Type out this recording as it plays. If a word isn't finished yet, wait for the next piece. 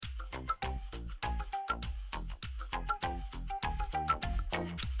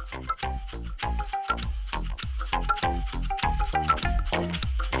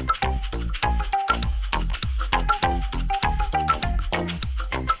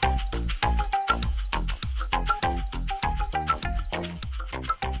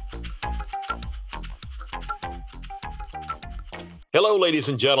Hello, ladies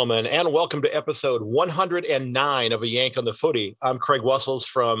and gentlemen, and welcome to episode 109 of A Yank on the Footy. I'm Craig Wessels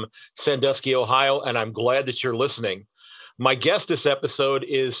from Sandusky, Ohio, and I'm glad that you're listening. My guest this episode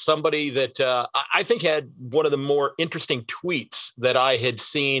is somebody that I think had one of the more interesting tweets that I had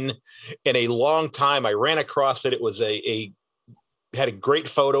seen in a long time. I ran across it. It was had a great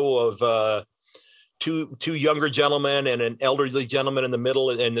photo of two younger gentlemen and an elderly gentleman in the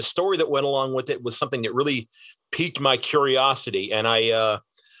middle, and the story that went along with it was something that really piqued my curiosity. And I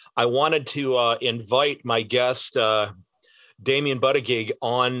wanted to invite my guest, Damien Buttigieg,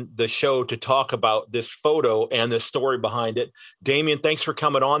 on the show to talk about this photo and the story behind it. Damien, thanks for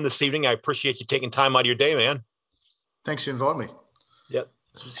coming on this evening. I appreciate you taking time out of your day, man. Thanks for inviting me. Yep.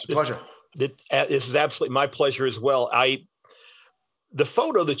 It's a pleasure. This is absolutely my pleasure as well. The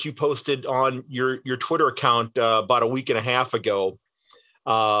photo that you posted on your Twitter account about a week and a half ago,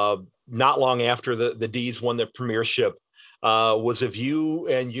 not long after the Dees won the premiership, was of you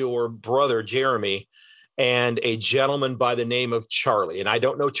and your brother, Jeremy, and a gentleman by the name of Charlie. And I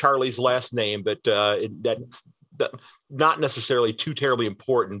don't know Charlie's last name, but that's not necessarily too terribly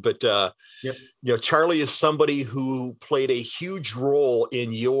important. But, Yep. Charlie is somebody who played a huge role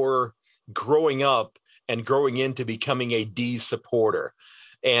in your growing up and growing into becoming a Dees supporter.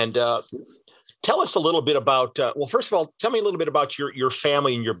 And tell us a little bit about, well, first of all, tell me a little bit about your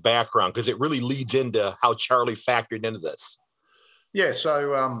family and your background, because it really leads into how Charlie factored into this. Yeah,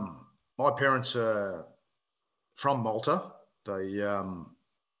 so my parents are from Malta. They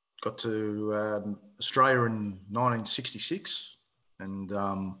got to Australia in 1966. And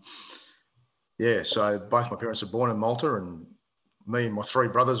so both my parents were born in Malta, and me and my three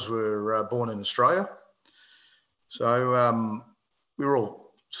brothers were born in Australia. So we were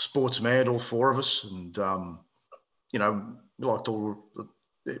all sports mad, all four of us, and we liked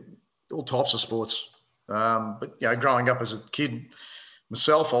all types of sports. But growing up as a kid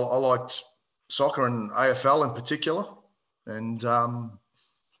myself, I liked soccer and AFL in particular. And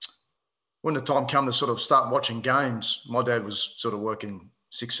when the time came to sort of start watching games, my dad was sort of working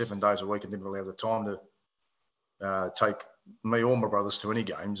 6-7 days a week and didn't really have the time to take me or my brothers to any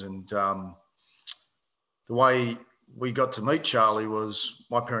games. And the way we got to meet Charlie was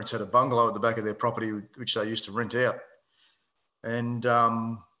my parents had a bungalow at the back of their property, which they used to rent out. And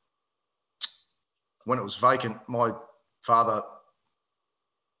when it was vacant, my father,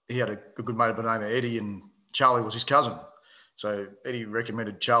 he had a good mate by the name of Eddie, and Charlie was his cousin. So Eddie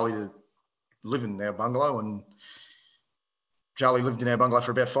recommended Charlie to live in our bungalow, and Charlie lived in our bungalow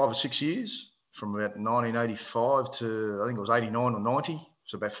for about 5 or 6 years, from about 1985 to I think it was 89 or 90.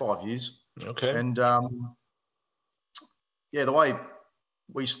 So about 5 years. Okay. And the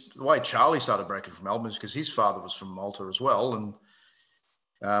way Charlie started breaking from Melbourne is because his father was from Malta as well, and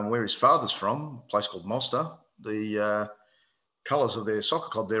where his father's from, a place called Mosta, the colours of their soccer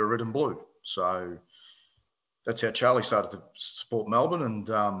club there are red and blue. So that's how Charlie started to support Melbourne, and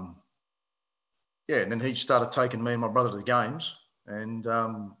and then he started taking me and my brother to the games, and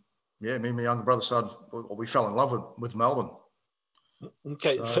me and my younger brother we fell in love with Melbourne.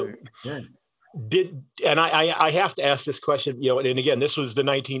 Okay, so I have to ask this question, and again, this was the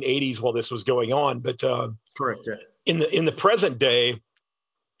 1980s while this was going on, but correct. Yeah. In the present day,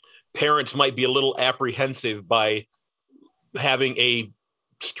 parents might be a little apprehensive by having a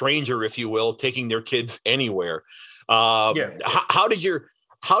stranger, if you will, taking their kids anywhere. How did your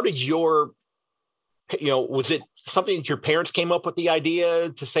was it something that your parents came up with the idea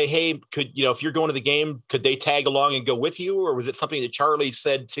to say, hey, could, if you're going to the game, could they tag along and go with you? Or was it something that Charlie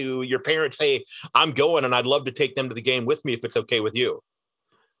said to your parents, hey, I'm going and I'd love to take them to the game with me if it's okay with you?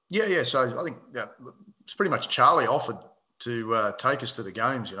 Yeah. So I think it's pretty much Charlie offered to take us to the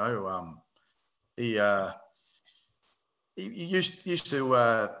games. He used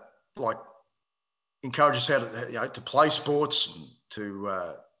to encourage us how to play sports, and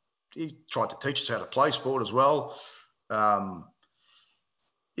to he tried to teach us how to play sport as well.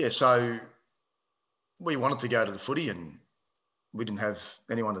 So we wanted to go to the footy, and we didn't have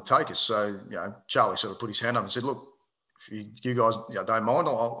anyone to take us. So Charlie sort of put his hand up and said, "Look, if you guys don't mind,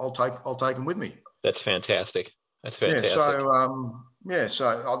 I'll take him with me." That's fantastic. That's fantastic. So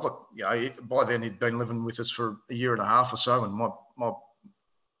I look, by then he'd been living with us for a year and a half or so, and my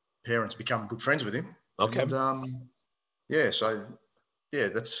parents become good friends with him. Okay. And,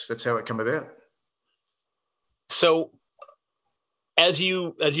 that's how it came about. So as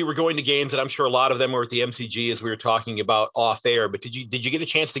you were going to games, and I'm sure a lot of them were at the MCG as we were talking about off air, but did you get a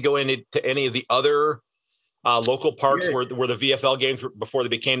chance to go into any of the other local parks where the VFL games were, before they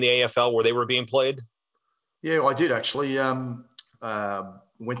became the AFL, where they were being played? Yeah, I did actually.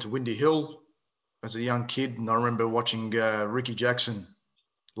 Went to Windy Hill as a young kid, and I remember watching Ricky Jackson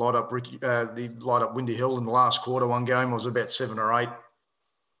light up Windy Hill in the last quarter one game. I was about 7 or 8,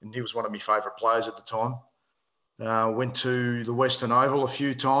 and he was one of my favourite players at the time. Went to the Western Oval a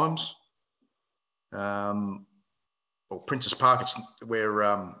few times. Princess Park, it's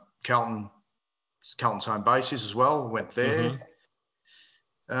where Carlton's home base is as well. Went there.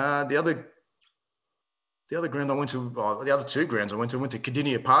 The other ground I went to, the other 2 grounds I went to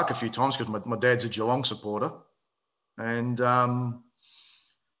Cardinia Park a few times because my dad's a Geelong supporter. And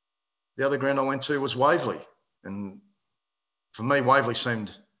the other ground I went to was Waverley. And for me, Waverley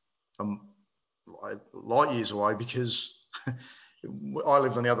seemed light years away because I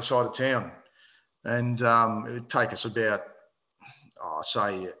lived on the other side of town. And it would take us about,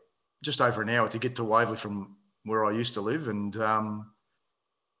 say, just over an hour to get to Waverley from where I used to live. And I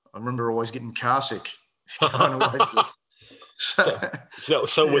remember always getting car sick going to Waverley. So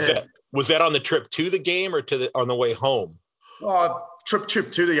yeah. was that on the trip to the game or on the way home? Trip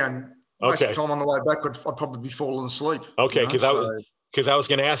to the game. Most of the time on the way back, I'd probably be falling asleep. Okay, because I was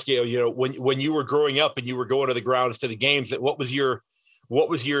going to ask you, when you were growing up and you were going to the grounds to the games, what was your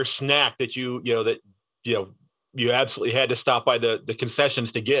snack that you absolutely had to stop by the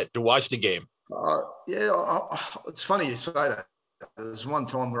concessions to watch the game? It's funny you say that. There's one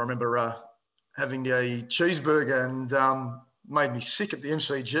time where I remember having a cheeseburger and made me sick at the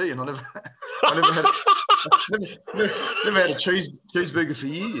MCG, and I never had a cheeseburger for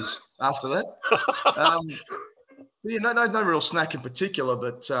years after that. No real snack in particular,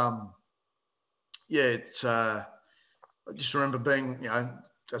 but it's. I just remember being,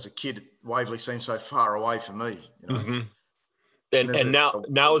 as a kid, Waverley seemed so far away from me. And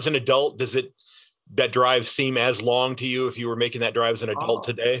now as an adult, does that drive seem as long to you if you were making that drive as an adult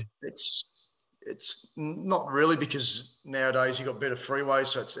today? It's not really, because nowadays you've got better freeways,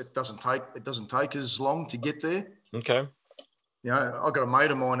 so it doesn't take as long to get there. Okay. I've got a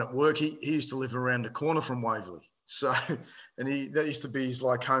mate of mine at work. He used to live around the corner from Waverley, so that used to be his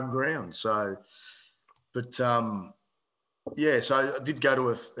home ground. So, but so I did go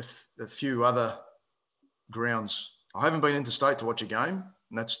to a few other grounds. I haven't been interstate to watch a game,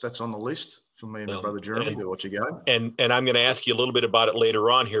 and that's on the list for me and my brother Jeremy to watch a game. And I'm going to ask you a little bit about it later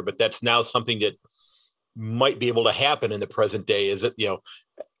on here, but that's now something that might be able to happen in the present day. Is it,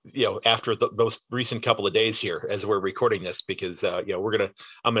 after the most recent couple of days here as we're recording this, because I'm going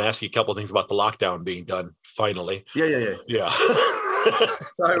to ask you a couple of things about the lockdown being done finally. Yeah.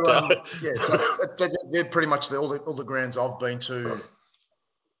 So they're pretty much all the grounds I've been to.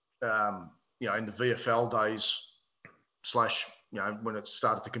 In the VFL days / when it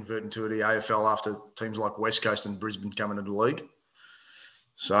started to convert into the AFL after teams like West Coast and Brisbane coming into the league.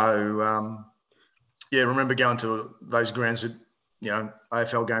 So, I remember going to those grounds that,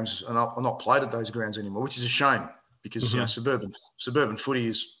 AFL games are not played at those grounds anymore, which is a shame because, suburban footy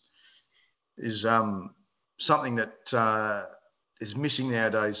is something that is missing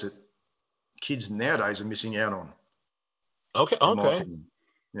nowadays, that kids nowadays are missing out on. Okay.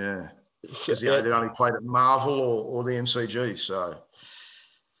 Yeah. Because they only played at Marvel or the MCG, so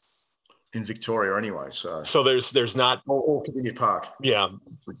in Victoria anyway. So there's not or Cardinia Park. Yeah.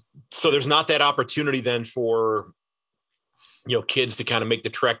 So there's not that opportunity then for kids to kind of make the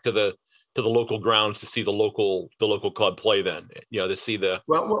trek to the local grounds to see the local club play. Then to see the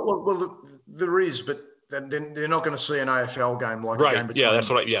well there is, but then they're not going to see an AFL game a game between. That's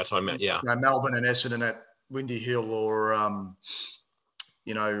what I meant. Yeah. Melbourne and Essendon at Windy Hill, or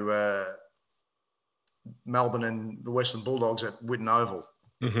Melbourne and the Western Bulldogs at Whitten Oval,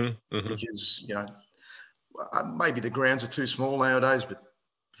 because maybe the grounds are too small nowadays, but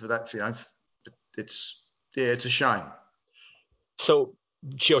for that, it's a shame. So,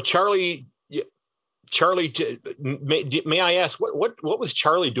 Charlie, may I ask what was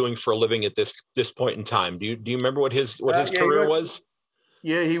Charlie doing for a living at this point in time? Do you remember what his career was?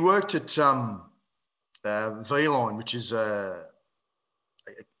 Yeah, he worked at V-Line, which is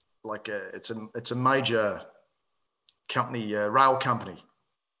it's a major company, rail company.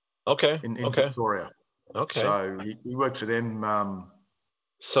 Okay. In Victoria. Okay. So he worked for them.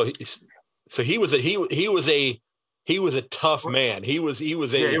 So he was a tough man. He was a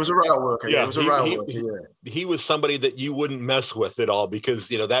rail worker. Yeah, he was a rail worker. Yeah. He was somebody that you wouldn't mess with at all, because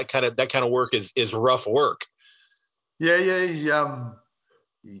that kind of work is rough work. Yeah.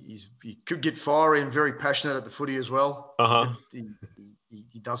 He could get fiery and very passionate at the footy as well.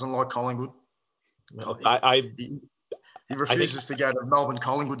 He doesn't like Collingwood. Well, he refuses to go to Melbourne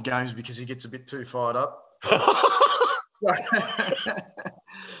Collingwood games because he gets a bit too fired up.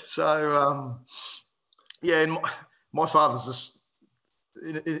 And my father's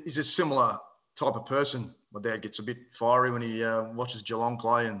is a similar type of person. My dad gets a bit fiery when he watches Geelong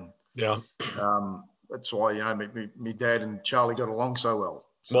play, and Yeah. That's why, me dad and Charlie got along so well.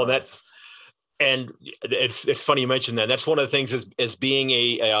 So. Well, it's funny you mentioned that. That's one of the things as being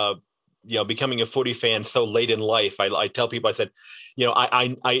becoming a footy fan so late in life. I tell people, I said,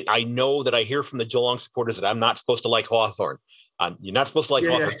 I know that I hear from the Geelong supporters that I'm not supposed to like Hawthorn. You're not supposed to like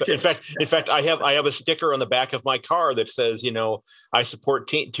Hawthorn. Yeah. In fact, I have a sticker on the back of my car that says, I support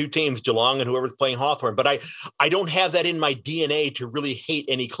two teams, Geelong and whoever's playing Hawthorn. But I don't have that in my DNA to really hate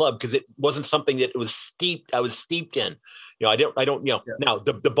any club, because it wasn't something that I was steeped in. I don't. Yeah. Now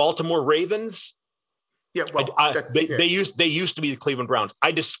the Baltimore Ravens. Yeah, well, they used to be the Cleveland Browns.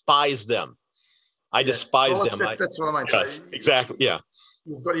 I despise them. I despise them. That's what I mean. Yes, so exactly. Yeah.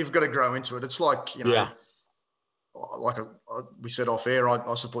 You've got to grow into it. It's like, we said off air,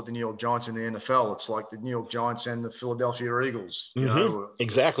 I support the New York Giants in the NFL. It's like the New York Giants and the Philadelphia Eagles.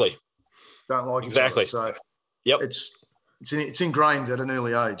 Exactly. Don't like each other. So it's ingrained at an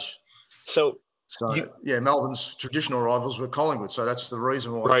early age. So Melbourne's traditional rivals were Collingwood. So that's the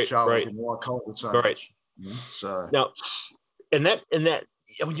reason why Charlie didn't like Collingwood so much. So now, and that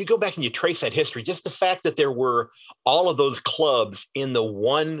when you go back and you trace that history, just the fact that there were all of those clubs in the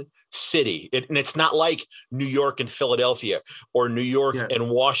one city, and it's not like New York and Philadelphia or New York and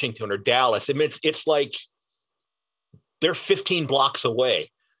Washington or Dallas. I mean, it's like they're 15 blocks away.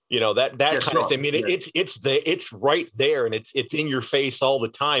 That kind of thing. I mean, it's right there, and it's in your face all the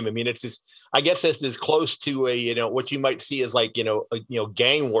time. I mean, it's just, I guess this is close to a what you might see as like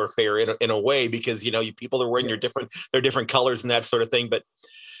gang warfare in a way, because people are wearing their different colors and that sort of thing. But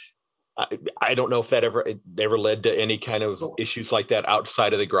I don't know if that ever led to any kind of issues like that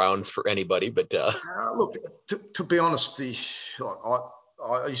outside of the grounds for anybody. But look, to be honest,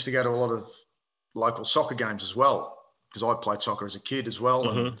 I used to go to a lot of local soccer games as well, because I played soccer as a kid as well.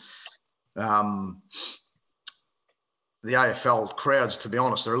 And the AFL crowds, to be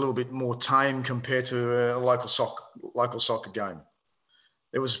honest, are a little bit more tame compared to a local soccer game.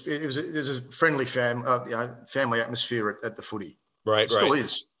 It was a friendly family atmosphere at the footy. Right, it still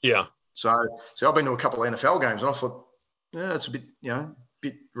is. Yeah. So I've been to a couple of NFL games, and I thought, it's a bit,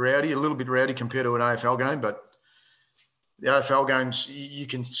 bit rowdy, a little bit rowdy compared to an AFL game. But the AFL games, you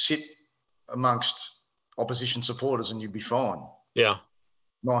can sit amongst opposition supporters and you'd be fine. Yeah.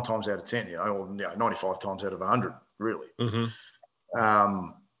 9 times out of 10, or 95 times out of 100, really.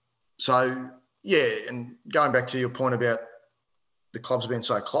 So, and going back to your point about the clubs being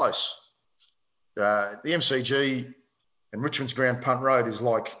so close, the MCG and Richmond's Ground Punt Road is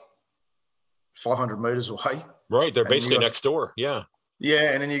like 500 metres away. Right, they're basically next door, yeah.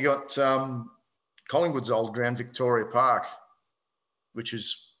 Yeah, and then you got Collingwood's old ground, Victoria Park, which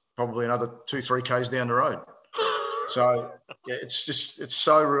is probably another 2-3 k's down the road. So it's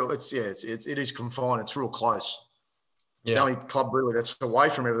so real. It is confined. It's real close. Yeah. The only club really that's away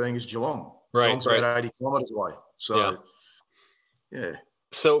from everything is Geelong. Right. Geelong's about 80 kilometres away. So yeah.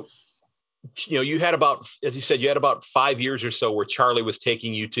 So you had about, as you said, you had about 5 years or so where Charlie was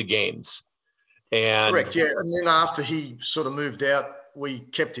taking you to games. And correct. Yeah. And then after he sort of moved out, we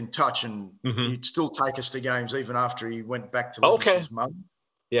kept in touch, and he'd still take us to games even after he went back to live with his mum.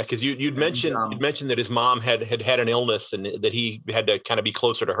 Yeah, because you'd mentioned that his mom had an illness and that he had to kind of be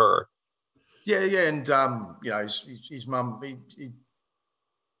closer to her. Yeah, and his mum,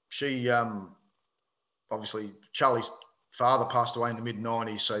 she obviously Charlie's father passed away in the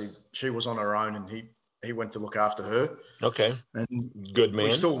mid-90s, so she was on her own, and he went to look after her. Okay, and good man.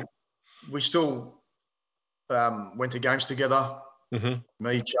 We still went to games together.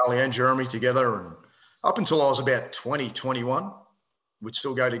 Me, Charlie, and Jeremy together, and up until I was about 20, 21. We'd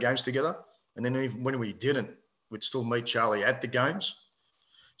still go to games together. And then even when we didn't, we'd still meet Charlie at the games.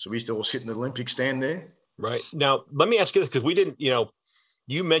 So we used to all sit in the Olympic stand there. Right. Now, let me ask you this, because we didn't,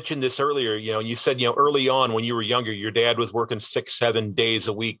 you mentioned this earlier, you said, early on when you were younger, your dad was working 6-7 days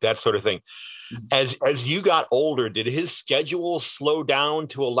a week, that sort of thing. As you got older, did his schedule slow down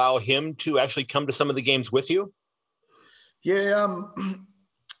to allow him to actually come to some of the games with you? Yeah.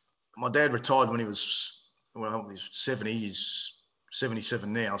 My dad retired when he was 70. He's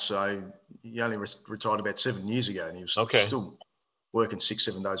 77 now, so he only retired about 7 years ago, and he was still working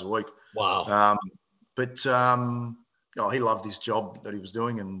 6-7 days a week. Wow. But he loved his job that he was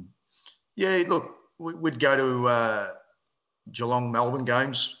doing, and look, we'd go to Geelong Melbourne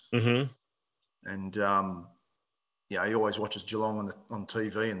games, and he always watches Geelong on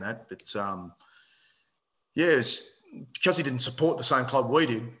TV and that. But it's because he didn't support the same club we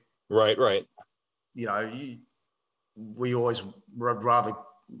did. Right. We always would rather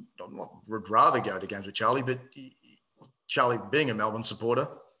go to games with Charlie, but Charlie being a Melbourne supporter,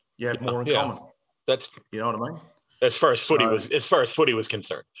 you have more in common. That's You know what I mean? as far as footy was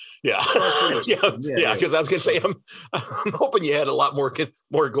concerned. Yeah. Yeah. Because I was going to say, I'm hoping you had a lot more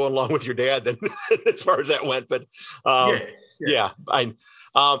going along with your dad than as far as that went. But yeah.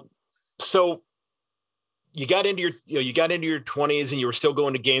 So you got into your 20s and you were still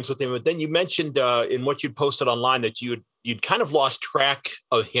going to games with him. But then you mentioned in what you'd posted online that you'd kind of lost track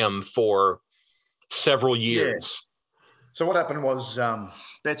of him for several years. So what happened was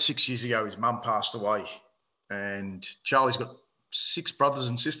about 6 years ago, his mum passed away, and Charlie's got 6 brothers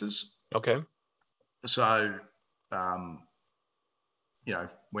and sisters. Okay. So,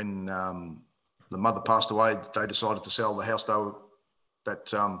 when the mother passed away, they decided to sell the house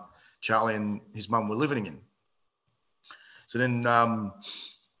that Charlie and his mum were living in. So then I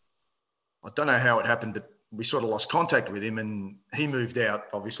don't know how it happened, but we sort of lost contact with him, and he moved out,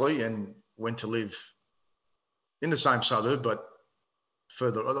 obviously, and went to live in the same suburb, but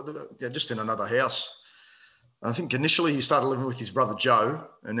further, just in another house. I think initially he started living with his brother Joe,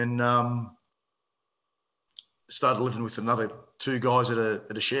 and then started living with another 2 guys at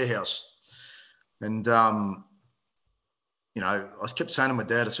a share house. And I kept saying to my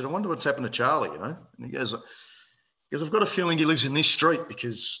dad, I said, I wonder what's happened to Charlie, And he goes, I've got a feeling he lives in this street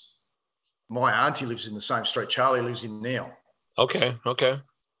because my auntie lives in the same street Charlie lives in now. Okay.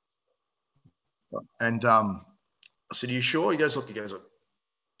 And I said, are you sure? He goes, look,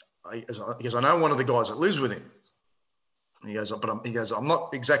 I know one of the guys that lives with him. And he goes, I'm not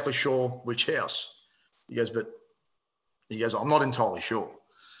exactly sure which house. He goes, I'm not entirely sure.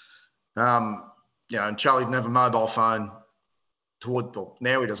 And Charlie didn't have a mobile phone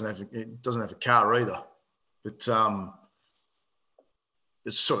now he doesn't have a car either. But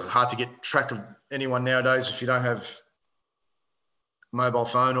it's sort of hard to get track of anyone nowadays if you don't have a mobile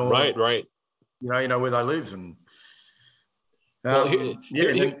phone or right. You know where they live. And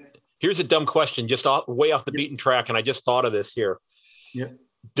here's a dumb question, just way off the beaten track, and I just thought of this here. Yeah.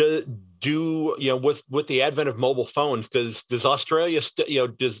 Do with the advent of mobile phones, does Australia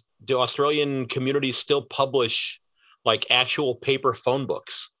do Australian communities still publish like actual paper phone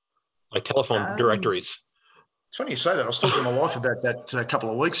books, like telephone directories? It's funny you say that. I was talking to my wife about that a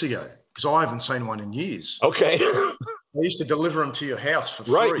couple of weeks ago because I haven't seen one in years. Okay. They used to deliver them to your house for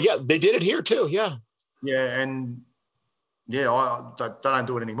free. Right. Yeah, they did it here too. Yeah. Yeah, and they don't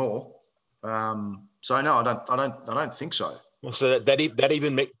do it anymore. So no, I don't think so. Well, so that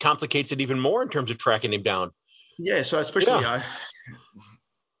even complicates it even more in terms of tracking him down. Yeah. So especially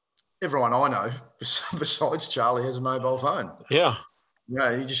everyone I know besides Charlie has a mobile phone. Yeah.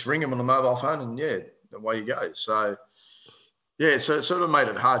 You just ring him on the mobile phone, and away you go. So so it sort of made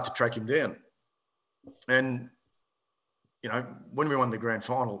it hard to track him down. And when we won the grand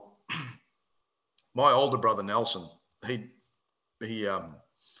final, my older brother Nelson, he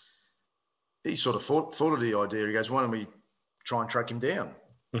sort of thought of the idea. He goes, why don't we try and track him down?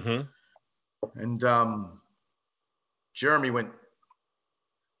 Mm-hmm. And Jeremy went,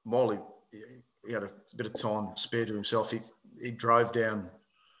 while he had a bit of time spare to himself, he drove down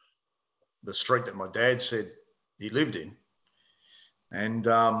the street that my dad said he lived in. And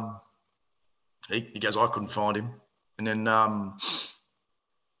he goes, I couldn't find him. And then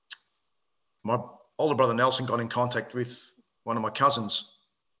my older brother Nelson got in contact with one of my cousins.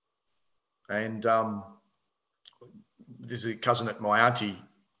 And this is a cousin at my auntie.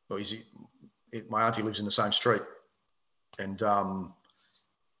 My auntie lives in the same street. And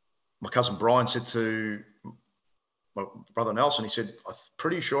my cousin Brian said to my brother Nelson, he said, I'm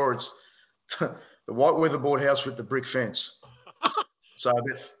pretty sure it's the white weatherboard house with the brick fence. So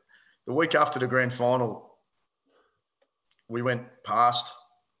the week after the grand final, we went past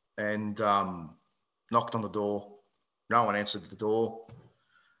and knocked on the door. No one answered the door.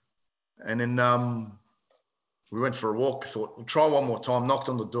 And then we went for a walk, thought, we'll try one more time, knocked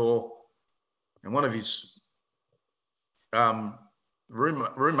on the door. And one of his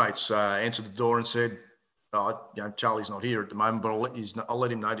roommates answered the door and said, Charlie's not here at the moment, but I'll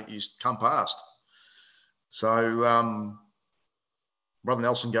let him know that he's come past. So Brother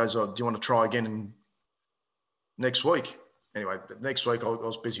Nelson goes, do you want to try again next week? Anyway, next week I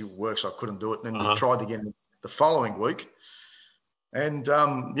was busy with work, so I couldn't do it. And then we tried again the following week. And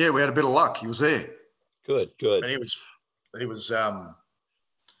we had a bit of luck. He was there. Good. And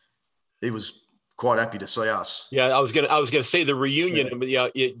he was quite happy to see us. Yeah, I was gonna say the reunion. Yeah,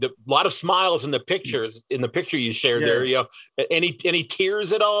 a lot of smiles in the pictures. In the picture you shared there, any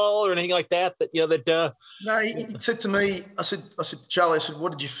tears at all or anything like that? No, he said to me, I said to Charlie, I said,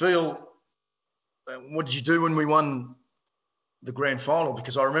 what did you feel? What did you do when we won the grand final?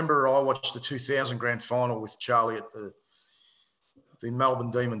 Because I remember I watched the 2000 grand final with Charlie at the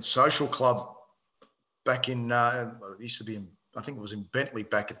Melbourne Demons Social Club back in, it used to be in, I think it was in Bentley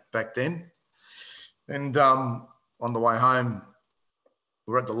back then. And on the way home,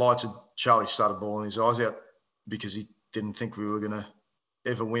 we were at the lights and Charlie started bawling his eyes out because he didn't think we were going to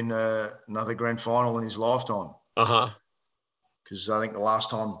ever win another grand final in his lifetime. Because I think the last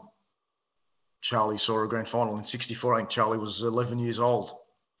time Charlie saw a grand final in '64, I think Charlie was 11 years old.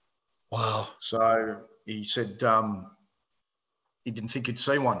 Wow. So he said he didn't think he'd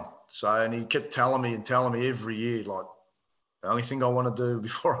see one. So, and he kept telling me every year, like, the only thing I want to do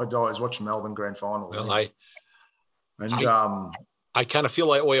before I die is watch a Melbourne grand final. Well, I kind of feel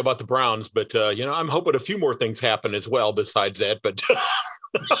that way about the Browns, but I'm hoping a few more things happen as well besides that. But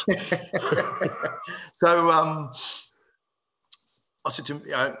so I said to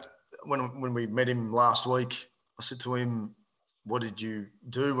him, when we met him last week, I said to him, "What did you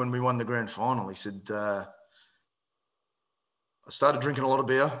do when we won the grand final?" He said, "I started drinking a lot of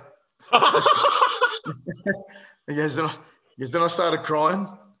beer." He goes, then I started crying,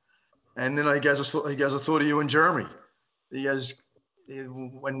 and then he goes, I thought of you and Jeremy. He goes,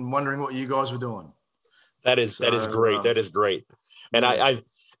 when wondering what you guys were doing. That is great. That is great. And yeah.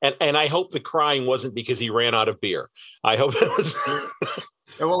 I hope the crying wasn't because he ran out of beer. I hope it was.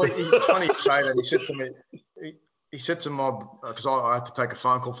 Well, it's funny to say that. He said to me, he said to my, because I had to take a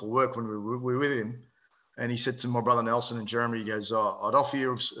phone call for work when we were with him, and he said to my brother Nelson and Jeremy, he goes, I'd offer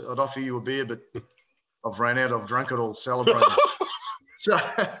you a beer, but I've ran out. I've drunk it all, celebrating.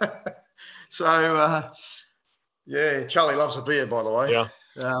 Yeah, Charlie loves a beer, by the way. Yeah.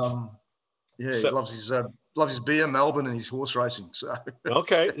 He loves his beer, Melbourne, and his horse racing. So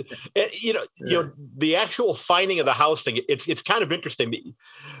okay, you know the actual finding of the house thing. It's kind of interesting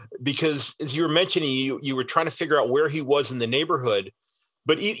because as you were mentioning, you were trying to figure out where he was in the neighborhood,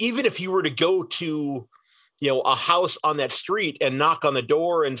 but even if you were to go to a house on that street and knock on the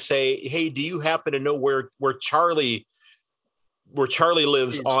door and say, "Hey, do you happen to know where Charlie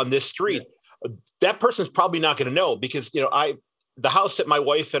lives on this street?" Yeah. That person's probably not going to know because the house that my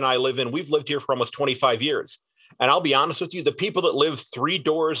wife and I live in, we've lived here for almost 25 years. And I'll be honest with you, the people that live 3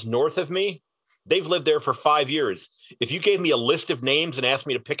 doors north of me, they've lived there for 5 years. If you gave me a list of names and asked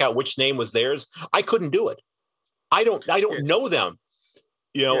me to pick out which name was theirs, I couldn't do it. I don't know them.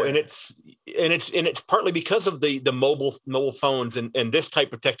 And it's partly because of the mobile phones and this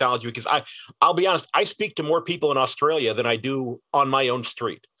type of technology, because I'll be honest, I speak to more people in Australia than I do on my own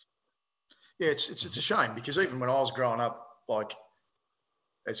street. Yeah, it's a shame because even when I was growing up, like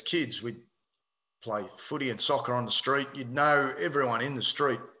as kids, we'd play footy and soccer on the street. You'd know everyone in the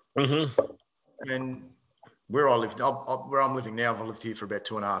street. Mm-hmm. And where I lived, where I'm living now, I've lived here for about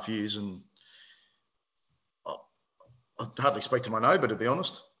 2.5 years, and I hardly speak to my neighbour, to be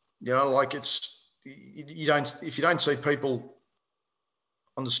honest. Like if you don't see people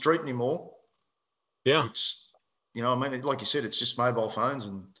on the street anymore. Yeah, it's like you said, it's just mobile phones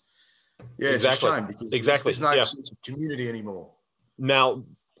and. Yeah, exactly. It's a shame because there's no sense of community anymore. Now,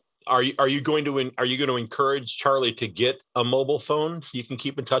 are you going to encourage Charlie to get a mobile phone so you can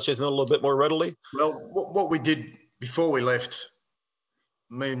keep in touch with him a little bit more readily? Well, what we did before we left,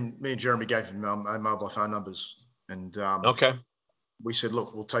 me and Jeremy gave him our mobile phone numbers, and okay, we said,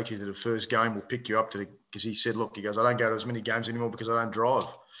 look, we'll take you to the first game. We'll pick you up because he said, look, he goes, I don't go to as many games anymore because I don't drive.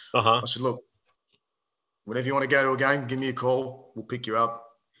 I said, look, whenever you want to go to a game, give me a call. We'll pick you up.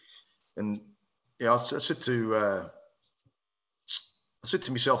 And I said to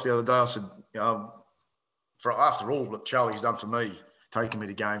myself the other day, I said, for after all that Charlie's done for me, taking me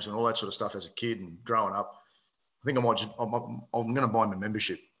to games and all that sort of stuff as a kid and growing up, I think I'm going to buy him a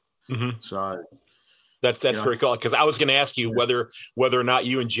membership. Mm-hmm. So that's very cool, because I was going to ask you whether or not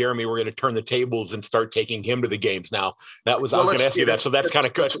you and Jeremy were going to turn the tables and start taking him to the games. Now I was going to ask you that, so that's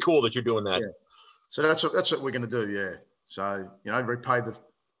cool that you're doing that. Yeah. So that's what we're going to do. Yeah. So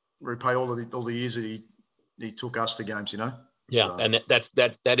repay all the years that he took us to games, Yeah, so. And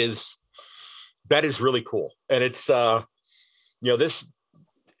that is really cool, and it's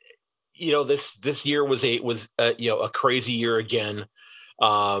this year was a crazy year again.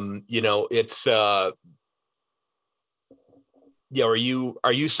 It's are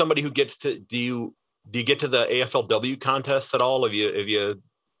you somebody who gets to do you get to the AFLW contests at all? Have you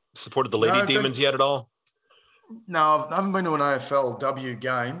supported the Lady Demons yet at all? No, I haven't been to an AFLW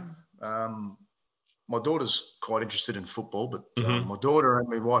game. My daughter's quite interested in football, but my daughter and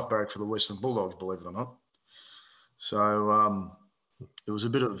my wife barrack for the Western Bulldogs, believe it or not. So there was a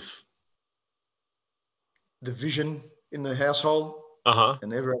bit of division in the household.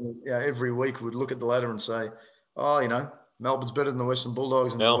 And every week we'd look at the ladder and say, Melbourne's better than the Western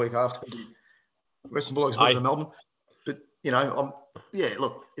Bulldogs, and the week after, Western Bulldogs better than Melbourne. But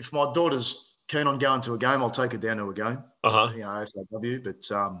look, if my daughter's keen on going to a game, I'll take it down to a game. Uh-huh. AFLW, but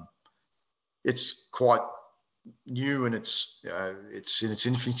it's quite new and it's in its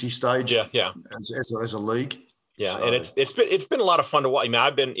infancy stage. Yeah. As a league. Yeah, so. and it's been a lot of fun to watch. I mean,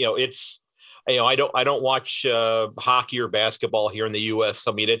 I've been, I don't watch hockey or basketball here in the U.S.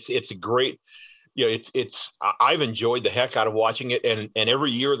 I mean, it's a great, I've enjoyed the heck out of watching it, and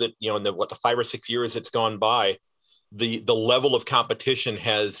every year that in the 5 or 6 years it's gone by, the level of competition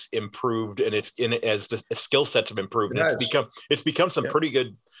has improved, and as the skill sets have improved, and it's become some pretty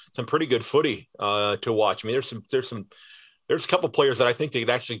good footy to watch. I mean, there's a couple players that I think they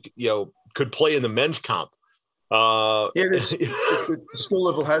could actually could play in the men's comp. The skill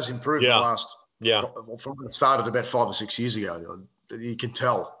level has improved in the last. Yeah. From when it started about 5 or 6 years ago, you can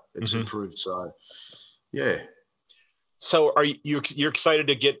tell it's improved. So, yeah. So, are you're excited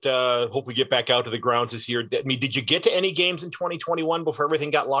to get hopefully get back out to the grounds this year? I mean, did you get to any games in 2021 before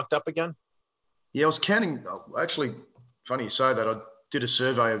everything got locked up again? Yeah, I was counting. Actually, funny you say that. I did a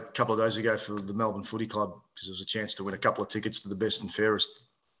survey a couple of days ago for the Melbourne Footy Club because there was a chance to win a couple of tickets to the best and fairest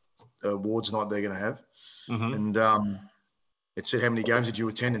awards night they're going to have. And it said, how many games did you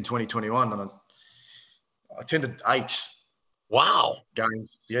attend in 2021? And I attended 8. Wow. Games.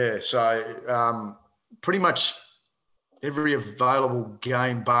 Yeah. So pretty much every available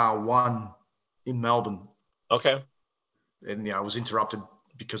game bar one in Melbourne. Okay. And I was interrupted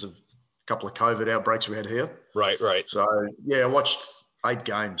because of a couple of COVID outbreaks we had here. Right. So, yeah, I watched 8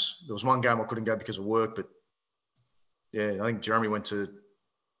 games. There was one game I couldn't go because of work, but, yeah, I think Jeremy went to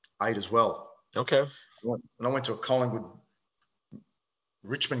 8 as well. Okay. And I went to a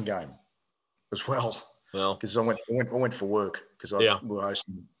Collingwood-Richmond game as well. Well, because I went for work because we were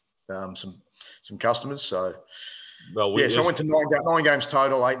hosting some customers. So, so I went to 9 games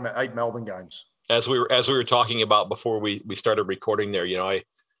total, 8 Melbourne games. As we were talking about before we started recording there,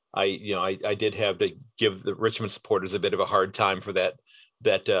 I did have to give the Richmond supporters a bit of a hard time for that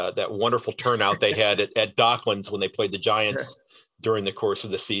wonderful turnout they had at Docklands when they played the Giants during the course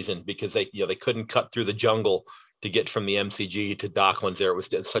of the season, because they couldn't cut through the jungle to get from the MCG to Docklands. There, it was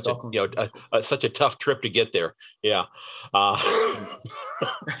such such a tough trip to get there. Yeah, but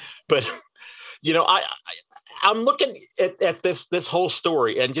I'm looking at this whole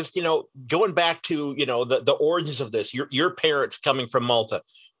story and just going back to the origins of this. Your parents coming from Malta,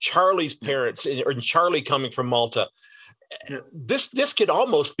 Charlie's parents, and Charlie coming from Malta. Yeah. This could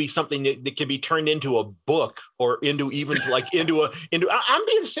almost be something that could be turned into a book or into I'm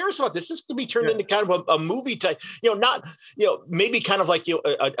being serious about this. This could be turned into kind of a movie type, maybe kind of like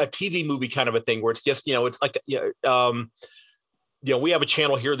a TV movie kind of a thing where it's just it's like we have a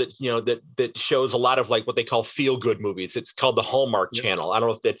channel here that shows a lot of like what they call feel good movies. It's called the Hallmark Channel. I don't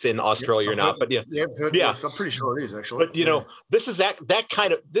know if that's in Australia or not, but I've heard. Yeah, I'm pretty sure it is actually. But this is that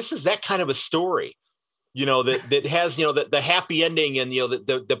kind of a story. That has the happy ending and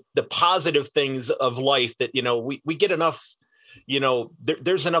the positive things of life that we get enough.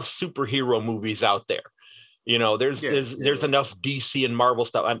 There's enough superhero movies out there. There's enough DC and Marvel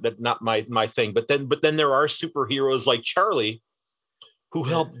stuff. Not my thing. But then there are superheroes like Charlie, who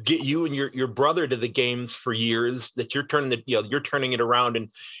helped get you and your brother to the games for years. That you're turning it around and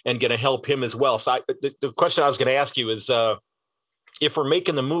going to help him as well. So the question I was going to ask you is, if we're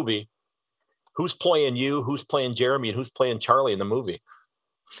making the movie, who's playing you, who's playing Jeremy, and who's playing Charlie in the movie?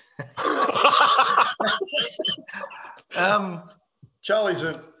 Charlie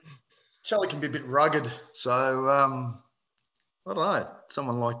can be a bit rugged. So, I don't know.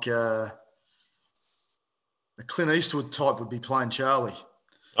 Someone like a Clint Eastwood type would be playing Charlie.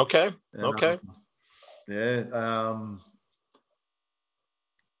 Okay. Yeah.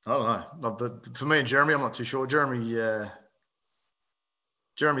 I don't know. But for me and Jeremy, I'm not too sure.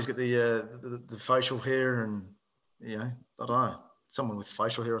 Jeremy's got the facial hair, and I don't know, someone with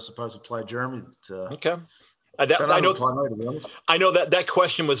facial hair, I suppose, would play Jeremy. But, okay. I know that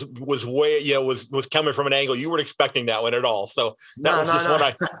question was way was coming from an angle you weren't expecting that one at all. So that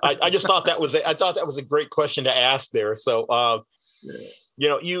what I just thought that was a great question to ask there. So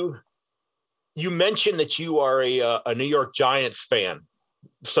you mentioned that you are a New York Giants fan.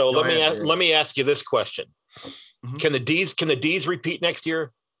 So let me ask you this question. Mm-hmm. Can the Dees repeat next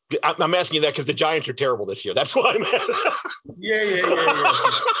year? I'm asking you that because the Giants are terrible this year. That's why I'm Yeah.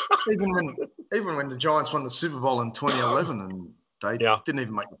 Even when the Giants won the Super Bowl in 2011 and they didn't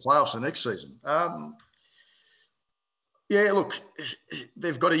even make the playoffs the next season. Look,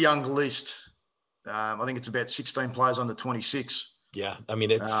 they've got a young list. I think it's about 16 players under 26. Yeah, I mean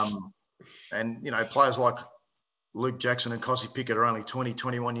it's and players like Luke Jackson and Cossie Pickett are only 20,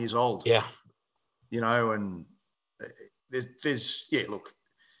 21 years old. Yeah. And there's look,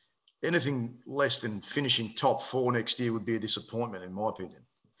 anything less than finishing top 4 next year would be a disappointment, in my opinion.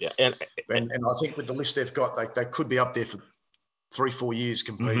 Yeah, and I think with the list they've got, they could be up there for 3-4 years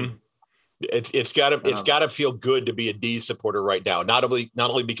competing. Mm-hmm. It's got to feel good to be a Dees supporter right now. Not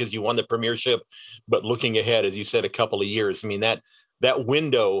only because you won the premiership, but looking ahead, as you said, a couple of years. I mean, that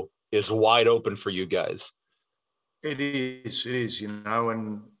window is wide open for you guys. It is,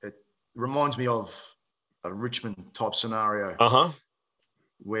 and it reminds me of a Richmond type scenario.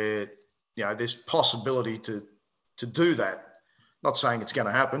 Where there's possibility to do that. Not saying it's going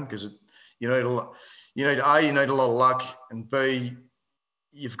to happen, because you need a lot of luck, and B,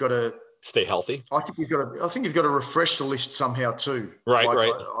 you've got to stay healthy. I think you've got to refresh the list somehow too. Right. I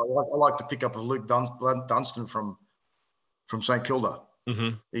like to pick up a Luke Dunstan from St Kilda. Mm-hmm.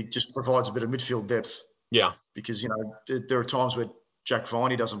 He just provides a bit of midfield depth. Yeah. Because there are times where Jack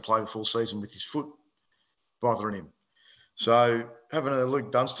Viney doesn't play the full season with his foot bothering him. So having a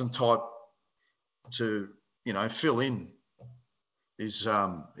Luke Dunstan type to fill in is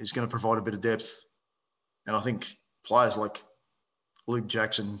going to provide a bit of depth, and I think players like Luke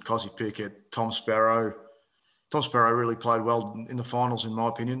Jackson, Cozzy Pickett, Tom Sparrow really played well in the finals, in my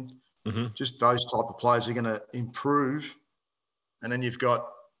opinion. Mm-hmm. Just those type of players are going to improve, and then you've got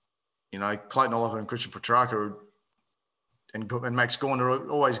Clayton Oliver and Christian Petrarca and Max Gawn are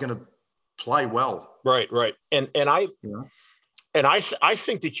always going to play well. Right. And I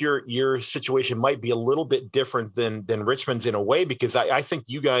think that your situation might be a little bit different than Richmond's in a way, because I think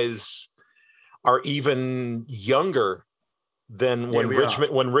you guys are even younger than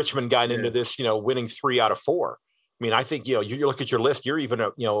when Richmond got into this, winning 3 out of 4. I mean, I think, you look at your list, you're even,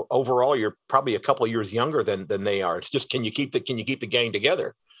 overall, you're probably a couple of years younger than they are. It's just, can you keep the gang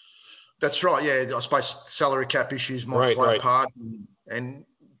together? That's right. Yeah. I suppose salary cap issues might play a part. And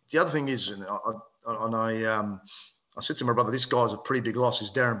the other thing is, I said to my brother, this guy's a pretty big loss,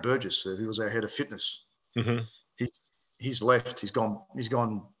 is Darren Burgess, who was our head of fitness. Mm-hmm. He's left. He's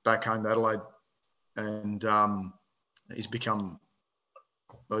gone back home to Adelaide, and he's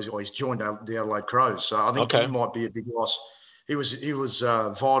joined the Adelaide Crows. So I think he might be a big loss. He was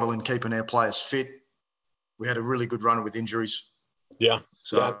vital in keeping our players fit. We had a really good run with injuries. Yeah.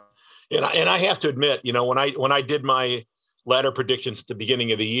 So, and I have to admit, when I did my ladder predictions at the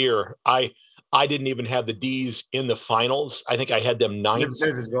beginning of the year, I didn't even have the Dees in the finals. I think I had them 9th.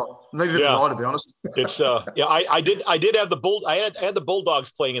 Neither did I, to be honest. It's I did have I had the Bulldogs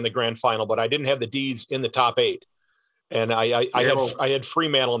playing in the grand final, but I didn't have the Dees in the top 8. And I had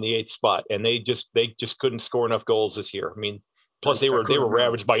Fremantle in the 8th spot, and they just couldn't score enough goals this year. I mean, plus they were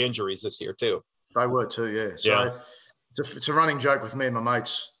ravaged by injuries this year too. They were too, yeah. So it's a running joke with me and my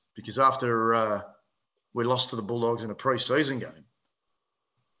mates, because after we lost to the Bulldogs in a pre-season game,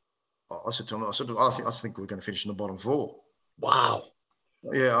 I said to him, I think we're going to finish in the bottom 4. Wow.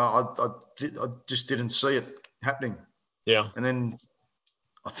 Yeah, I just didn't see it happening. Yeah. And then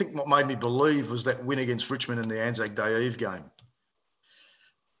I think what made me believe was that win against Richmond in the Anzac Day Eve game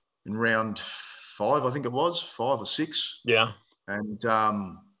in round 5, I think it was, 5 or 6. Yeah. And I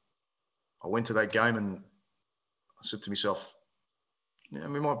went to that game and I said to myself,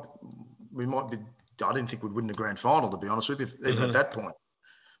 we might be. I didn't think we'd win the grand final, to be honest with you, even at that point.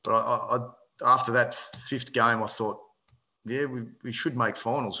 But I after that 5th game, I thought, we should make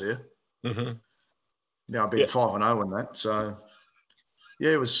finals here. Mm-hmm. Now I've been 5-0 in that, so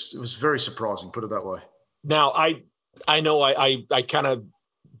it was very surprising, put it that way. Now I know I kind of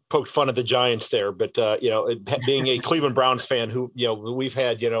poked fun at the Giants there, but being a Cleveland Browns fan, who we've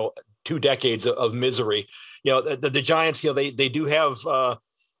had 2 decades of misery. The Giants, they do have.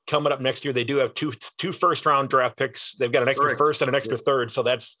 Coming up next year, they do have two first-round draft picks. They've got an extra first and an extra third, so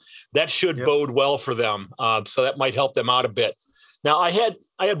that should bode well for them. So that might help them out a bit. Now, I had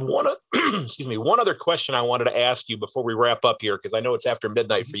one one other question I wanted to ask you before we wrap up here, because I know it's after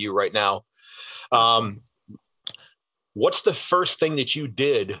midnight for you right now. What's the first thing that you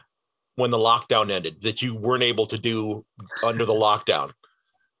did when the lockdown ended that you weren't able to do under the lockdown?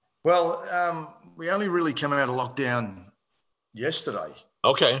 Well, we only really came out of lockdown yesterday.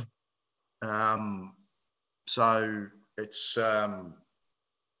 Okay. So it's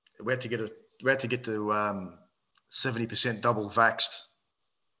we had to get to 70% double vaxxed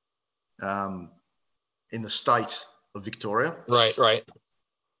in the state of Victoria. Right.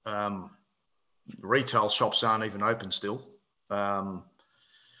 Retail shops aren't even open still. I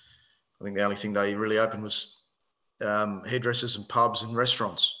think the only thing they really opened was hairdressers and pubs and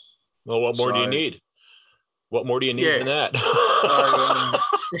restaurants. Well, what more do you need? What more do you need than that?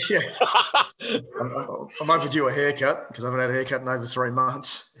 I'm overdue a haircut because I haven't had a haircut in over 3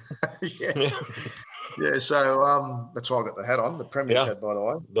 months. Yeah, so that's why I got the hat on, the Premier's hat, by the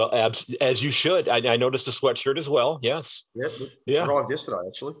way. Well, as you should. I noticed a sweatshirt as well. Yes. Yep, Yeah. arrived yesterday,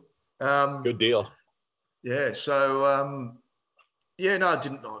 actually. Good deal. Yeah, so no, I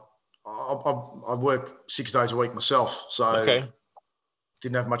didn't. I work 6 days a week myself, so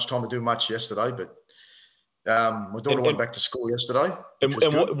didn't have much time to do much yesterday. But my daughter went back to school yesterday. And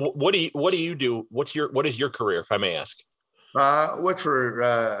what do you do? What is your career, if I may ask? I work for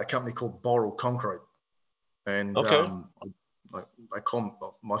a company called Boral Concrete, and my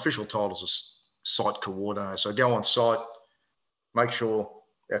official title is a site coordinator. So I go on site, make sure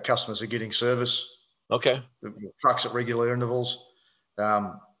our customers are getting service. Okay. The trucks at regular intervals,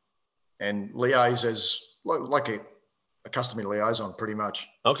 and liaise as like a customer liaison, pretty much.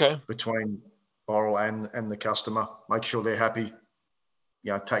 Okay. Between Boral and the customer, make sure they're happy.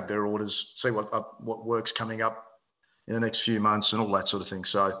 Take their orders, see what work's coming up in the next few months, and all that sort of thing.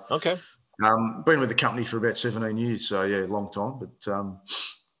 So okay. Been with the company for about 17 years, so yeah, long time. But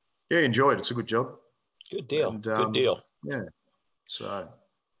enjoy it. It's a good job. Good deal. And, good deal. Yeah.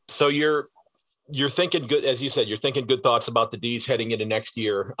 So you're thinking good, as you said, you're thinking good thoughts about the Dees heading into next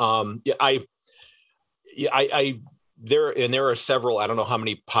year. There are several. I don't know how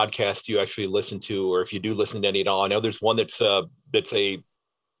many podcasts you actually listen to, or if you do listen to any at all. I know there's one that's a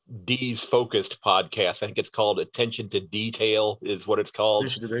Dees focused podcast. I think it's called Attention to Detail is what it's called.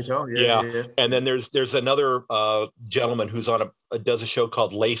 Attention to Detail. Yeah. And then there's another gentleman who's does a show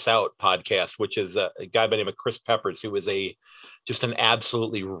called Lace Out podcast, which is a guy by the name of Chris Peppers, who is just an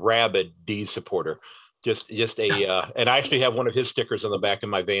absolutely rabid Dees supporter. And I actually have one of his stickers on the back of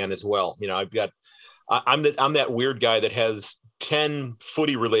my van as well. I'm that weird guy that has 10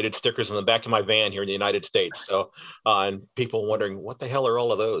 footy related stickers on the back of my van here in the United States. So, and people wondering what the hell are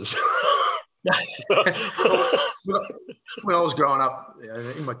all of those? Well, when I was growing up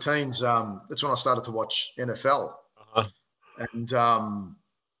in my teens, that's when I started to watch NFL. And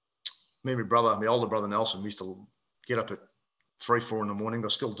me and my older brother Nelson, we used to get up at 3-4 in the morning. I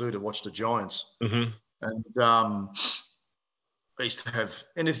still do, to watch the Giants. Mm-hmm. And I used to have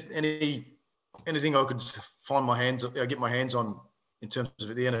anything I could get my hands on in terms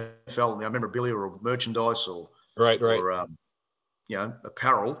of the NFL, memorabilia or merchandise or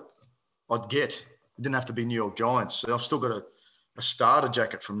apparel, I'd get. It didn't have to be New York Giants. So I've still got a starter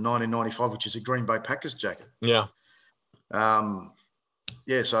jacket from 1995, which is a Green Bay Packers jacket. Yeah. So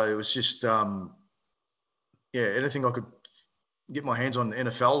it was just anything I could get my hands on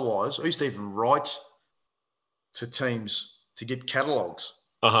NFL wise. I used to even write to teams to get catalogs.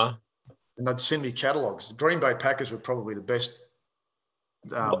 And they'd send me catalogs. The Green Bay Packers were probably the best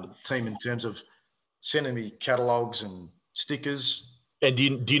team in terms of sending me catalogs and stickers. And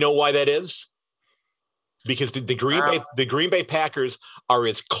do you know why that is? Because the Green Bay Packers are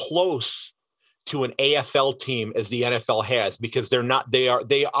as close to an AFL team as the NFL has, because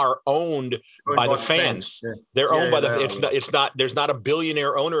they are owned by the fans. Yeah. They're owned by there's not a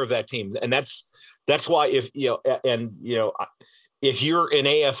billionaire owner of that team. And that's why if you're an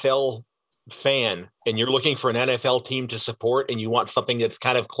AFL fan and you're looking for an NFL team to support and you want something that's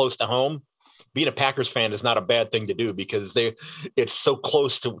kind of close to home, being a Packers fan is not a bad thing to do, because it's so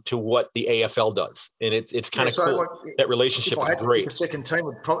close to what the AFL does, and it's kind of cool. That relationship is great. The second team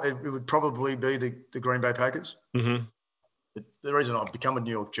would probably be the Green Bay Packers. Mm-hmm. The reason I've become a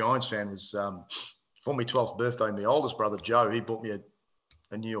New York Giants fan was for my 12th birthday, my oldest brother Joe, he bought me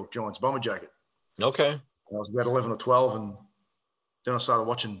a New York Giants bomber jacket. Okay. I was about 11 or 12, and then I started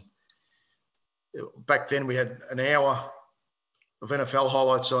watching. Back then we had an hour of NFL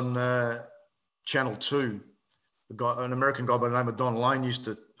highlights on Channel 2. An American guy by the name of Don Lane used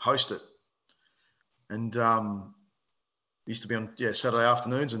to host it. And used to be on Saturday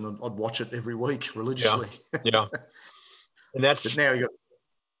afternoons, and I'd watch it every week religiously. Yeah. And but now you got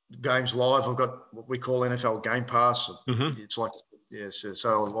games live. I've got what we call NFL Game Pass. Mm-hmm. It's like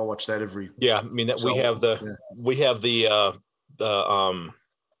so I'll watch that every. Yeah, I mean we have the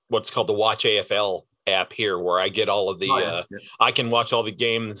what's called the Watch AFL app here, where I get all of the I can watch all the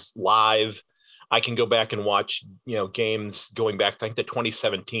games live. I can go back and watch, games going back to, I think, to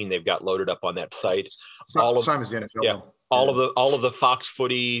 2017. They've got loaded up on that site. Same as the NFL. Yeah, all of the Fox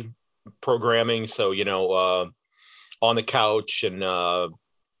Footy programming. So On the Couch and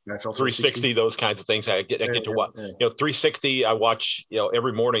 360, those kinds of things. I get to watch. 360. I watch.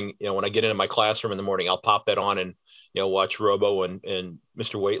 Every morning. When I get into my classroom in the morning, I'll pop that on and watch Robo and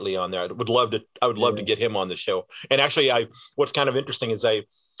Mr. Waitley on there. I would love to get him on the show. And actually, what's kind of interesting is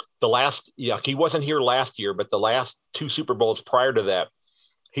he wasn't here last year, but the last 2 Super Bowls prior to that,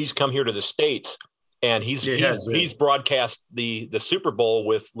 he's come here to the States, and he's broadcast the Super Bowl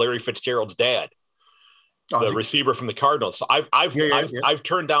with Larry Fitzgerald's dad. the receiver from the Cardinals. So I've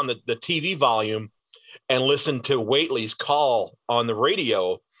turned down the TV volume and listened to Waitley's call on the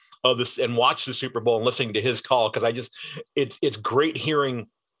radio of this and watched the Super Bowl and listening to his call, because it's great hearing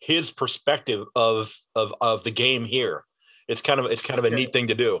his perspective of the game here. It's kind of a neat thing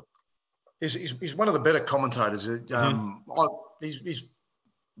to do. He's one of the better commentators. He's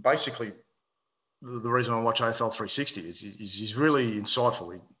basically the reason I watch AFL 360 is he's really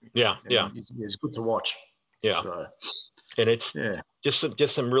insightful. He's good to watch. Yeah. So, and it's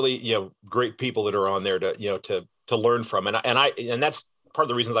just some really great people that are on there to learn from, and that's part of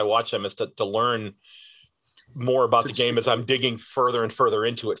the reasons I watch them, is to learn more about the game as I'm digging further and further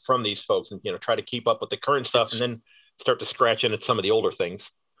into it from these folks, and try to keep up with the current stuff, and then start to scratch in at some of the older things.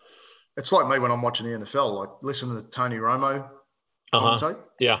 It's like me when I'm watching the NFL, like listening to Tony Romo commentate.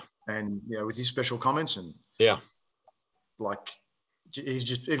 Yeah. And with his special comments, and like he's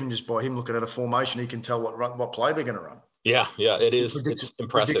just by him looking at a formation, he can tell what play they're going to run. Yeah, it is. It's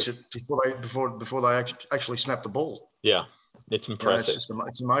impressive. It before they actually snap the ball. Yeah, it's impressive.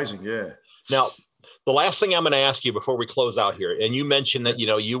 It's amazing. Yeah. Now, the last thing I'm going to ask you before we close out here, and you mentioned that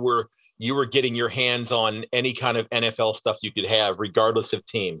you were getting your hands on any kind of NFL stuff you could have, regardless of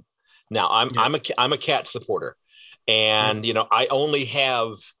team. Now, I'm a Cat supporter, and I only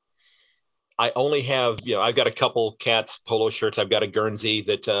have I've got a couple Cats polo shirts. I've got a Guernsey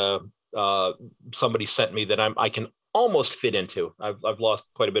that somebody sent me that I can almost fit into. I've lost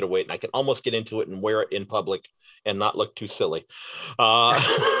quite a bit of weight, and I can almost get into it and wear it in public and not look too silly. But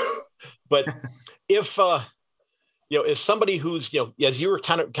if as somebody who's as you were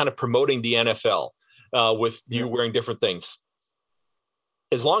kind of promoting the NFL with you wearing different things,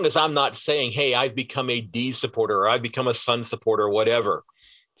 as long as I'm not saying, hey, I've become a Dees supporter or I've become a Sun supporter or whatever,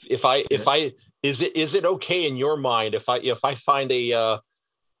 is it okay in your mind if I find a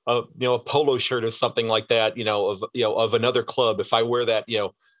polo shirt or something like that, of another club, if I wear that,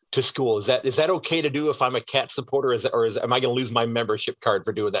 to school, is that okay to do if I'm a Cat supporter, or am I going to lose my membership card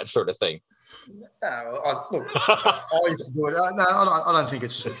for doing that sort of thing? I used to do it. No, I don't think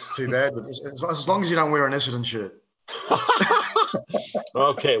it's too bad, but as long as you don't wear an Essendon shirt.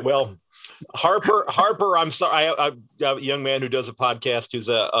 Okay, well, Harper, I'm sorry. I have a young man who does a podcast who's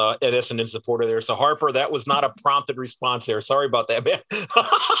an Essendon supporter there. So Harper, that was not a prompted response there. Sorry about that, man.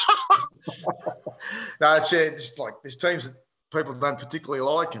 No, it's like there's teams that people don't particularly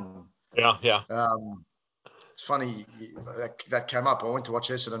like, and it's funny that came up. I went to watch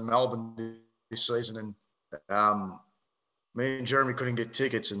Essendon Melbourne this season, and me and Jeremy couldn't get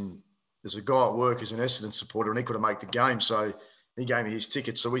tickets, and there's a guy at work who's an Essendon supporter, and he couldn't make the game, so he gave me his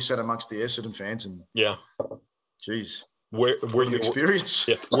tickets. So we sat amongst the Essendon fans, and geez, were you experience?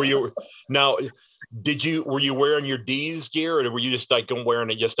 Yeah, were you now? Were you wearing your Dees gear, or were you just like wearing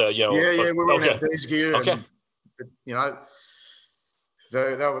it just we were wearing our Dees gear. Okay. And,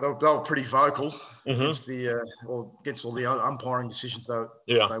 they were pretty vocal against against all the umpiring decisions they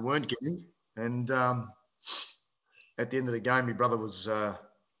weren't getting. And at the end of the game, my brother was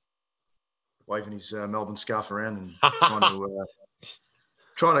waving his Melbourne scarf around and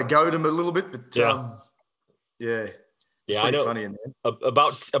trying to goad him a little bit. But I know. Funny in there.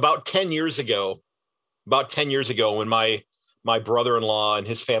 About 10 years ago, when my brother-in-law and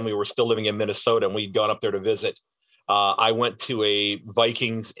his family were still living in Minnesota, and we'd gone up there to visit, I went to a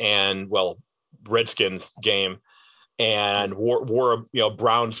Vikings and Redskins game, and wore a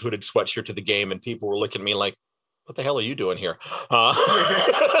Browns hooded sweatshirt to the game, and people were looking at me like, what the hell are you doing here?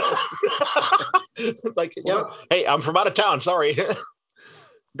 It's like, hey, I'm from out of town. Sorry.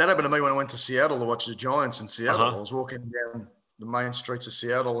 That happened to me when I went to Seattle to watch the Giants in Seattle. I was walking down the main streets of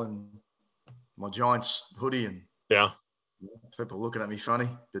Seattle in my Giants hoodie, and people looking at me funny.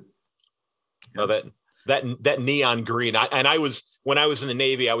 But that neon green. When I was in the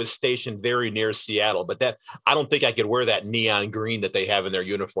Navy, I was stationed very near Seattle, but I don't think I could wear that neon green that they have in their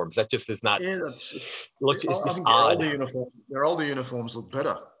uniforms. That just is not. Yeah, it's just odd. Their older uniforms look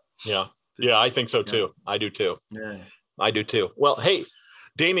better. Yeah, I think so too. I do too. Yeah, I do too. Well, hey,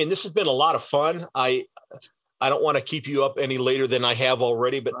 Damien, this has been a lot of fun. I don't want to keep you up any later than I have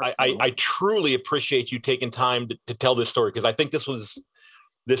already, but I truly appreciate you taking time to tell this story, because I think this was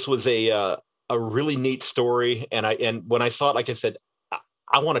a really neat story. And when I saw it, like I said,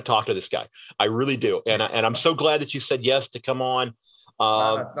 I want to talk to this guy. I really do. And I'm so glad that you said yes to come on.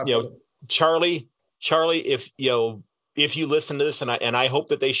 Charlie, if you listen to this, and I hope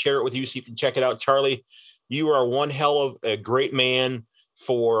that they share it with you so you can check it out. Charlie, you are one hell of a great man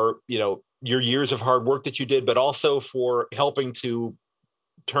for, your years of hard work that you did, but also for helping to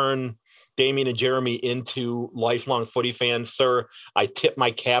turn Damien and Jeremy into lifelong footy fans. Sir, I tip my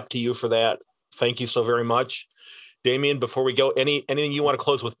cap to you for that. Thank you so very much. Damien, before we go, anything you want to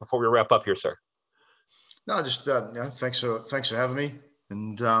close with before we wrap up here, sir? No, just thanks for having me,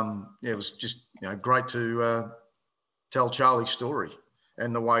 and it was just great to tell Charlie's story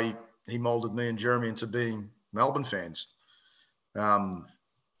and the way he moulded me and Jeremy into being Melbourne fans.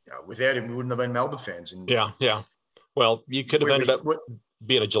 Without him, we wouldn't have been Melbourne fans. And yeah. Well, you could have ended up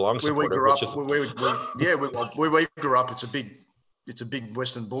being a Geelong supporter. Where we grew up, it's a big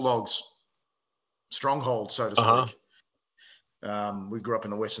Western Bulldogs stronghold, so to speak. We grew up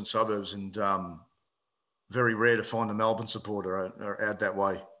in the western suburbs, and very rare to find a Melbourne supporter out that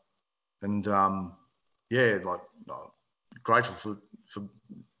way. And grateful for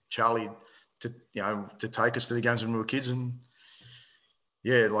Charlie to take us to the games when we were kids, and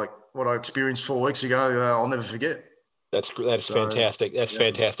like what I experienced 4 weeks ago, I'll never forget. That's fantastic. That's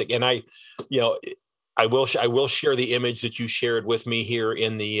fantastic. And I will share the image that you shared with me here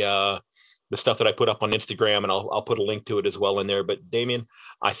in the stuff that I put up on Instagram, and I'll put a link to it as well in there. But Damien,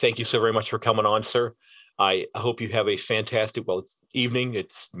 I thank you so very much for coming on, sir. I hope you have a fantastic, it's evening,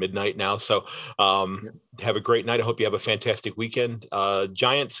 it's midnight now. So have a great night. I hope you have a fantastic weekend.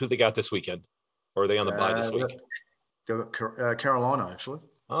 Giants, who they got this weekend? Or are they on the bye this week? Carolina, actually.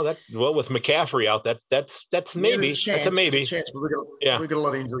 Oh, with McCaffrey out, that's maybe. That's a maybe. There's a chance, but we got a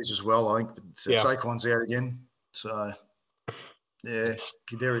lot of injuries as well. I think Saquon's out again. So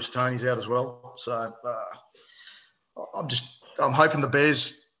Kadarius Toney's out as well. So I'm hoping the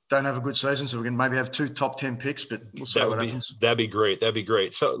Bears don't have a good season, so we can maybe have 2 top 10 picks, but we'll see what happens. That'd be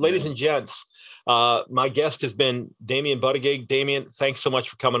great. So, ladies and gents, my guest has been Damien Buttigieg. Damien, thanks so much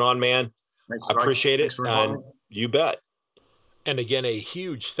for coming on, man. I appreciate it. And you bet. And again, a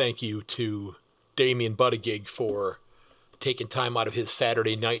huge thank you to Damien Buttigieg for taking time out of his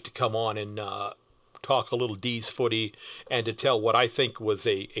Saturday night to come on and talk a little Dees footy and to tell what I think was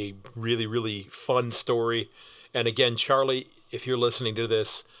a really, really fun story. And again, Charlie, if you're listening to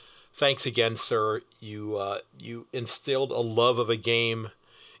this, thanks again, sir. You instilled a love of a game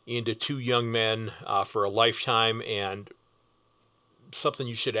into 2 young men for a lifetime, and something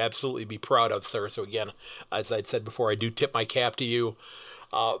you should absolutely be proud of, sir. So again, as I'd said before, I do tip my cap to you.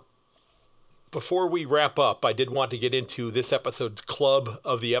 Before we wrap up, I did want to get into this episode's club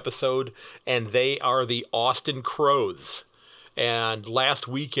of the episode, and they are the Austin Crows. And last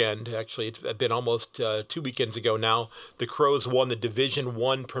weekend, actually, it's been almost 2 weekends ago now, the Crows won the Division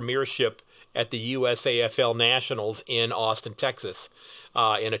I premiership at the USAFL Nationals in Austin, Texas,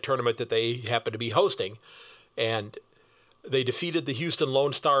 in a tournament that they happen to be hosting. And they defeated the Houston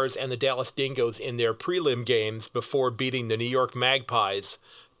Lone Stars and the Dallas Dingoes in their prelim games before beating the New York Magpies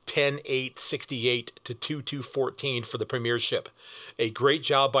 10-8-68 to 2-2-14 for the premiership. A great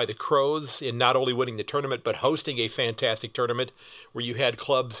job by the Crows in not only winning the tournament, but hosting a fantastic tournament where you had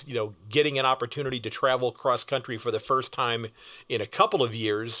clubs, getting an opportunity to travel cross country for the first time in a couple of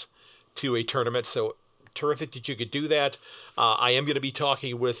years to a tournament. So terrific that you could do that. I am going to be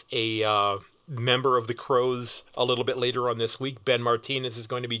talking with a member of the Crows a little bit later on this week. Ben Martinez is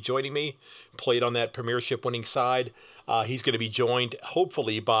going to be joining me, played on that premiership winning side. He's going to be joined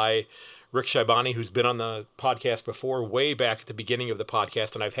hopefully by Rick Shaibani, who's been on the podcast before, way back at the beginning of the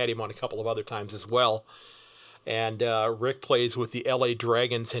podcast, and I've had him on a couple of other times as well. And Rick plays with the LA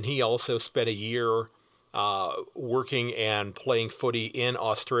Dragons, and he also spent a year working and playing footy in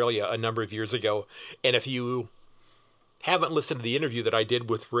Australia a number of years ago. And if you haven't listened to the interview that I did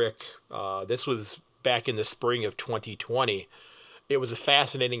with Rick, this was back in the spring of 2020. It was a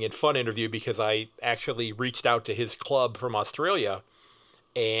fascinating and fun interview because I actually reached out to his club from Australia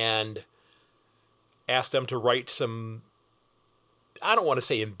and asked them to write some, I don't want to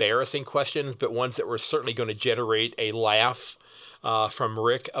say embarrassing questions, but ones that were certainly going to generate a laugh from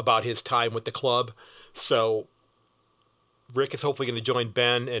Rick about his time with the club. So Rick is hopefully going to join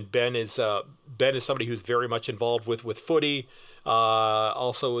Ben, and Ben is somebody who's very much involved with footy,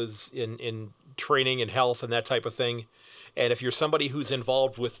 also is in training and health and that type of thing. And if you're somebody who's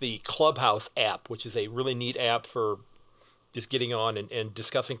involved with the Clubhouse app, which is a really neat app for just getting on and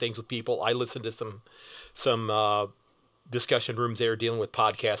discussing things with people, I listen to some discussion rooms there dealing with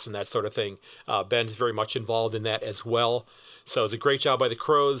podcasts and that sort of thing. Ben is very much involved in that as well. So it's a great job by the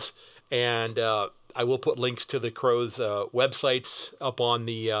Crows, and I will put links to the Crows websites up on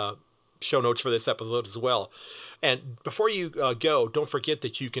the show notes for this episode as well. And before you go, don't forget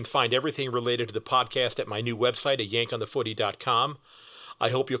that you can find everything related to the podcast at my new website at yankonthefooty.com. I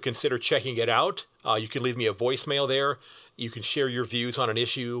hope you'll consider checking it out. You can leave me a voicemail there. You can share your views on an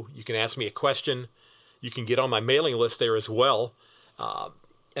issue. You can ask me a question. You can get on my mailing list there as well.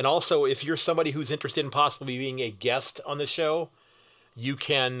 And also, if you're somebody who's interested in possibly being a guest on the show, you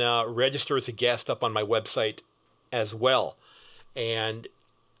can register as a guest up on my website as well. And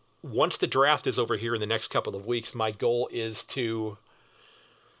once the draft is over here in the next couple of weeks, my goal is to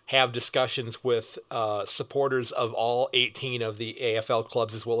have discussions with supporters of all 18 of the AFL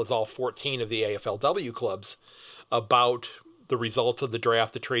clubs, as well as all 14 of the AFLW clubs, about the results of the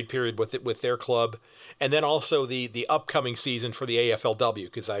draft, the trade period with their club, and then also the upcoming season for the AFLW,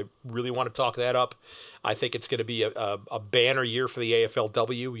 because I really want to talk that up. I think it's going to be a banner year for the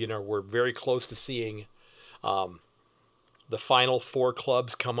AFLW. You know, we're very close to seeing the final 4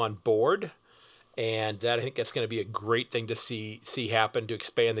 clubs come on board. And I think that's going to be a great thing to see happen to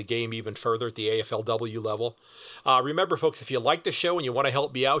expand the game even further at the AFLW level. Remember, folks, if you like the show and you want to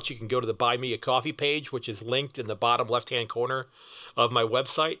help me out, you can go to the Buy Me a Coffee page, which is linked in the bottom left-hand corner of my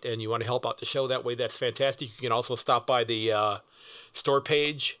website, and you want to help out the show that way, that's fantastic. You can also stop by the store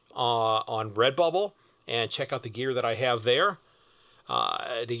page on Redbubble and check out the gear that I have there.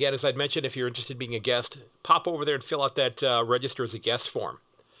 And again, as I'd mentioned, if you're interested in being a guest, pop over there and fill out that register as a guest form.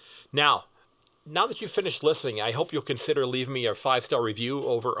 Now that you've finished listening, I hope you'll consider leaving me a 5-star review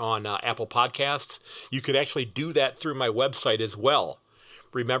over on Apple Podcasts. You could actually do that through my website as well.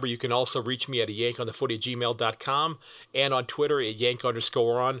 Remember, you can also reach me at yankonthefooty@gmail.com and on Twitter at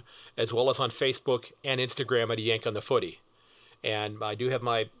yank_on, as well as on Facebook and Instagram at yankonthefooty. And I do have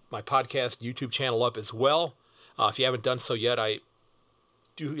my podcast YouTube channel up as well. If you haven't done so yet, I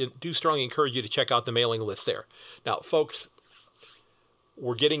do strongly encourage you to check out the mailing list there. Now, folks,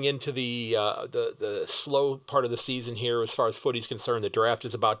 we're getting into the slow part of the season here as far as footy's concerned. The draft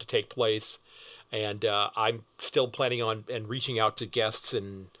is about to take place, and I'm still planning on and reaching out to guests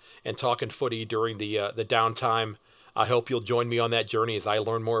and talking footy during the downtime. I hope you'll join me on that journey as I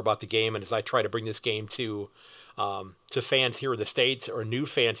learn more about the game and as I try to bring this game to fans here in the States, or new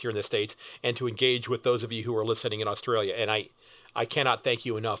fans here in the States, and to engage with those of you who are listening in Australia. And I cannot thank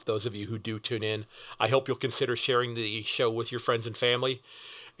you enough, those of you who do tune in. I hope you'll consider sharing the show with your friends and family.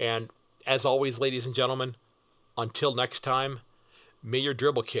 And as always, ladies and gentlemen, until next time, may your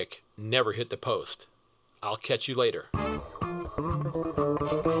dribble kick never hit the post. I'll catch you later.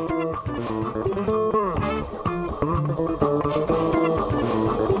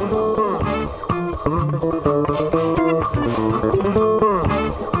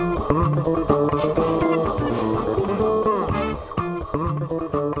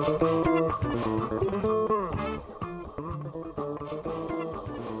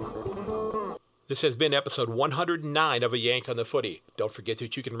 This has been episode 109 of A Yank on the Footy. Don't forget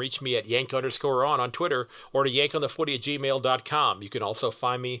that you can reach me at yank_on on Twitter, or to yankonthefooty@gmail.com. You can also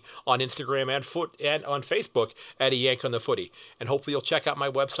find me on Instagram and on Facebook at A Yank on the Footy. And hopefully you'll check out my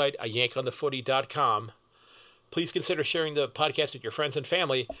website, ayankonthefooty.com. Please consider sharing the podcast with your friends and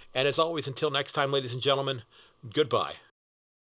family. And as always, until next time, ladies and gentlemen, goodbye.